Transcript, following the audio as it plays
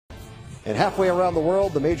And halfway around the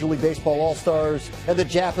world, the Major League Baseball All-Stars and the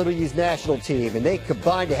Japanese national team, and they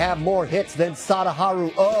combined to have more hits than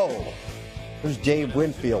Sadaharu Oh. There's Dave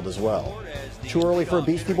Winfield as well. Too early for a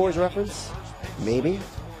Beastie Boys reference? Maybe.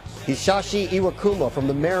 Hisashi Iwakuma from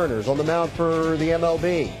the Mariners on the mound for the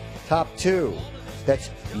MLB. Top two.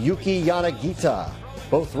 That's Yuki Yanagita.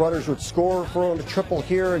 Both runners would score for a triple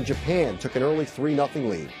here, and Japan took an early 3-0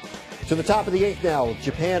 lead. To the top of the eighth now,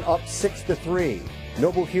 Japan up 6-3.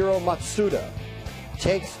 Nobuhiro Matsuda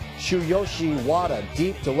takes Tsuyoshi Wada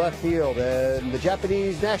deep to left field, and the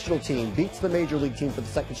Japanese national team beats the Major League team for the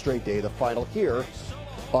second straight day. The final here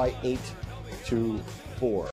by 8-4.